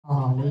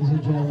Ladies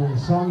and gentlemen,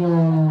 song you're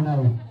all know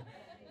now.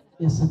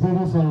 It's the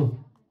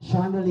beautiful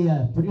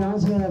Chandelier. Put your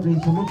hands together,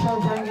 please, for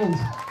Mitchell Jenkins.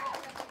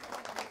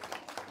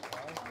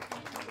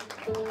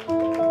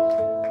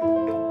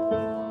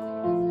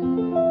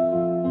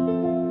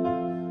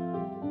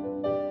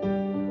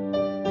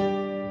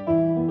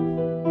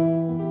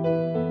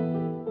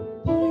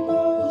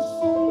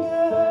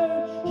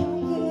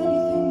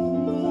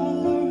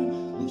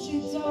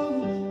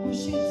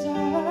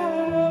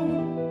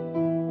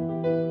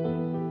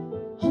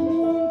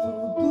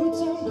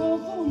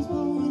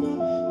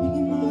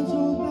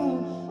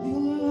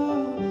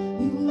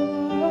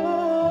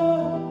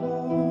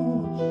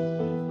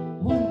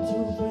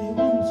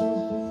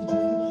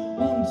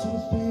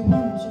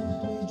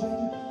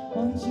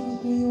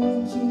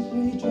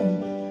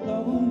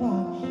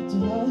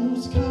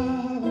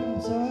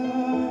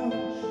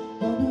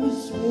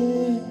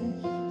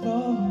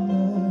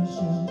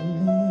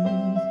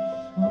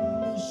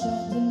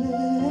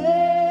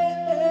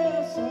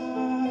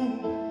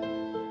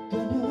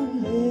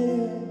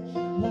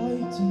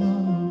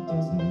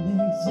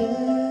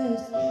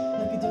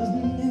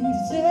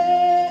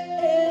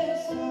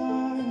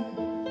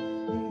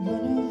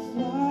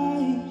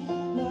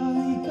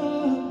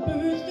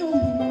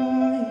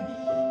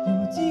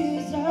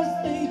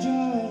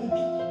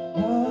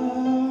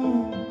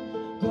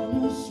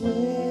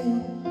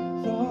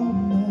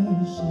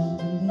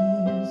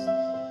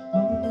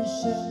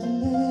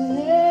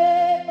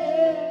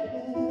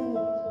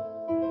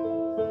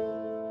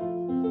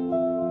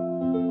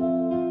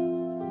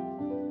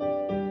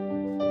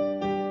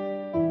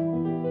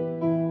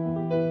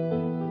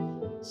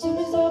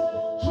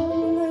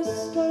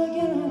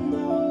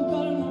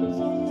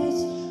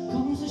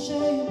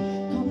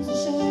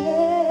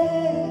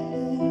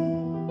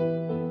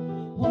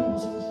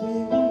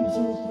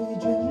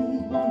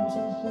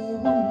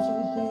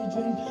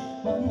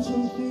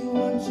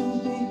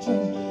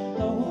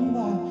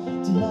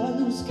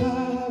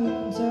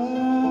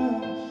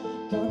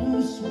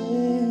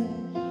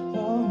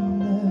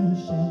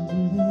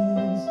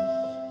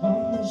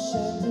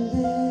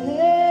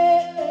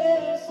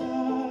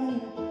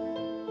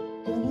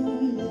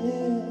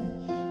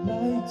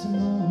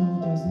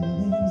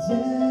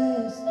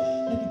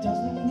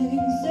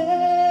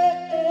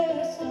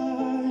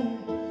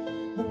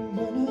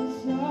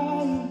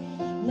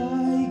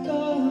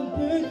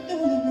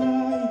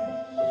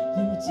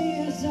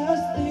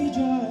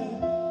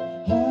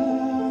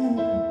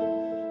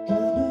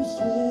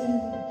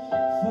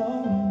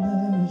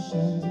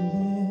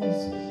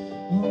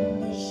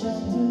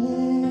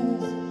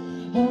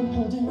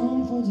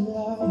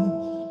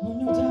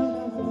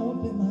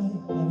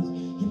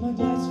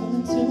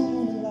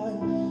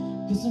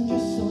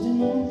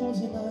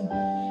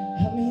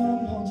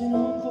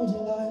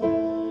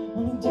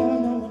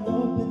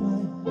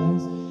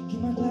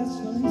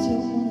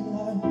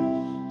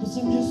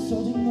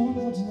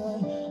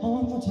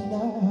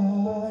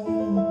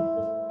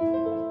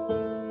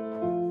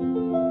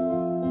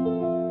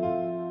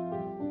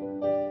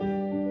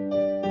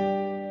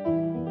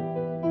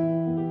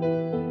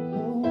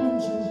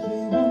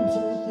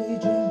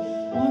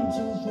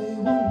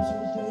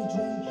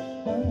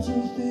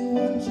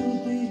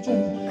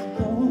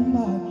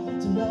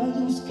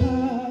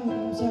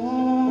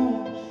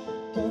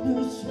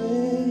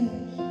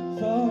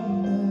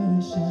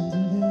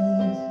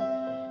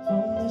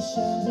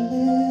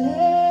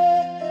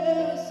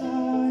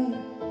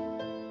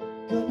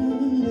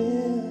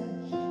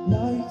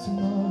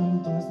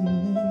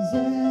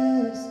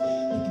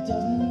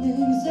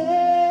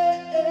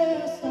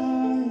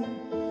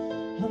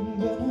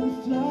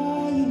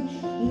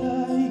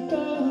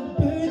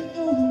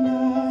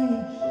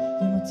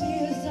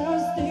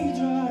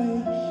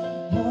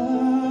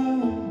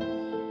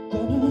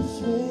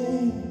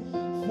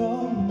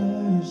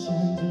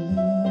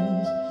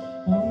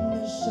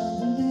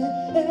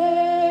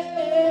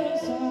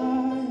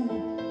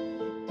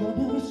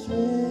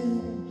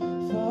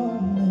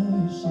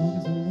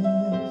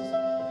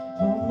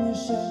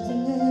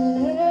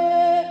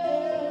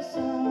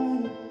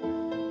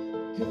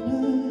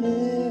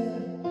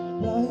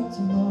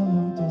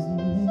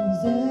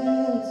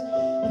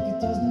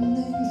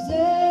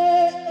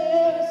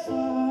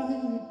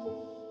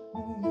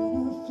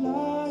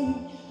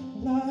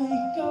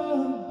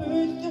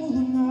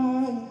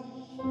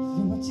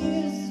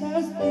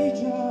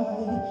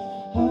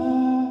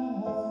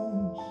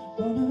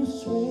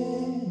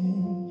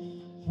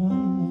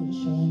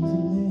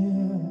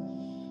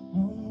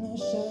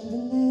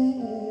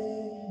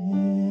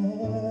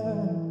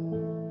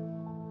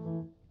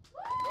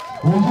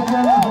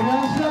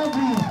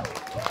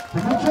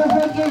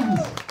 Jenkins.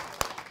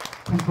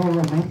 Control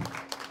of me.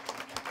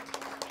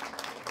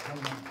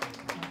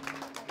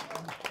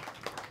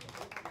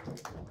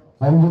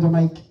 Over the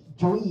mic.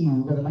 Joey,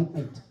 you got a mic,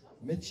 mate.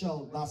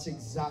 Mitchell, that's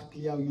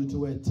exactly how you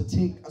do it. To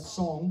take a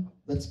song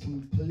that's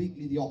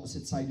completely the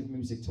opposite side of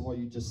music to what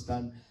you just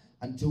done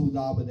and do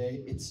that with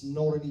it, it's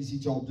not an easy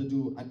job to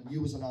do, and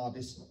you as an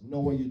artist know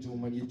what you're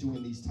doing when you're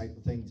doing these type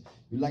of things.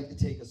 You like to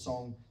take a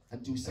song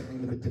and do something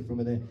a little bit different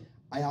with it.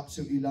 I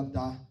absolutely loved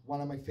that.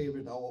 One of my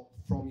favourite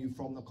from you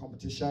from the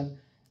competition.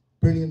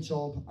 Brilliant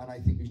job, and I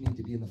think you need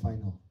to be in the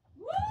final.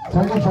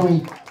 Thank you,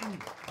 Joey.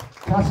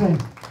 Catherine.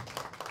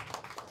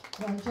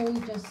 Well, Joey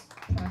just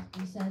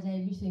practically said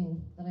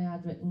everything that I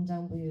had written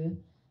down for you.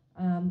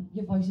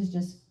 Your voice is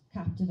just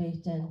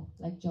captivating,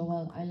 like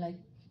Joel. I like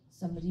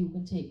somebody who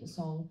can take a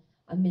song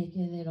and make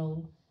it their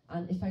own.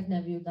 And if I'd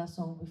never heard that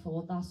song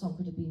before, that song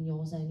could have been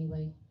yours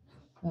anyway.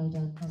 Well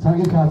done.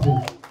 Thank you,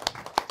 Catherine.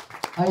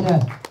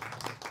 Ida.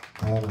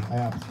 I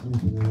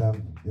absolutely love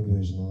your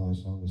version of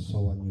that song. It's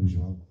so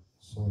unusual.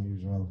 So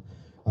unusual.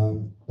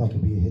 That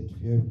could be a hit for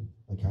you,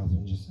 like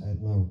Catherine just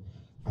said now.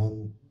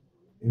 And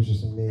it was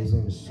just amazing.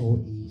 It was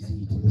so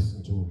easy to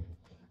listen to.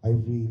 I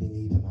really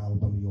need an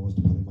album of yours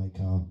to put in my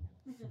car.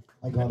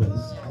 I got it.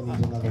 I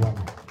need another one.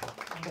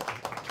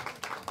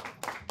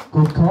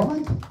 Good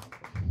comment.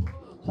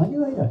 Thank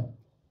you, Ida.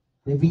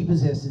 They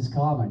repossessed his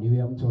car, man. You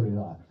haven't told you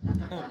that.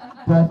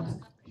 But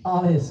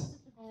Alice.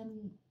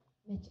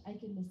 Mitch, I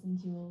could listen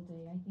to you all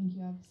day. I think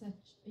you have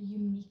such a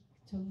unique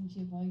tone to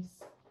your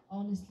voice.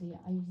 Honestly,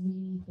 I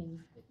really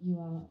think that you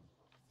are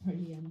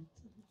brilliant.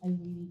 I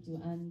really do.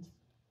 And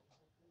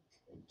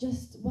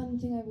just one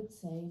thing I would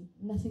say,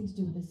 nothing to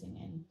do with the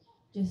singing,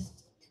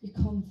 just your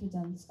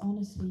confidence.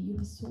 Honestly, you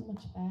are so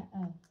much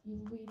better.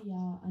 You really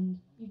are. And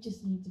you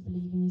just need to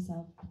believe in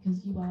yourself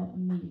because you are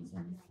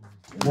amazing.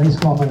 Nice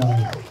comment,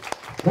 Alice.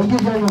 Thank you,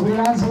 Jeremy.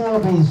 We'll answer all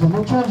these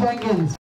from Jenkins.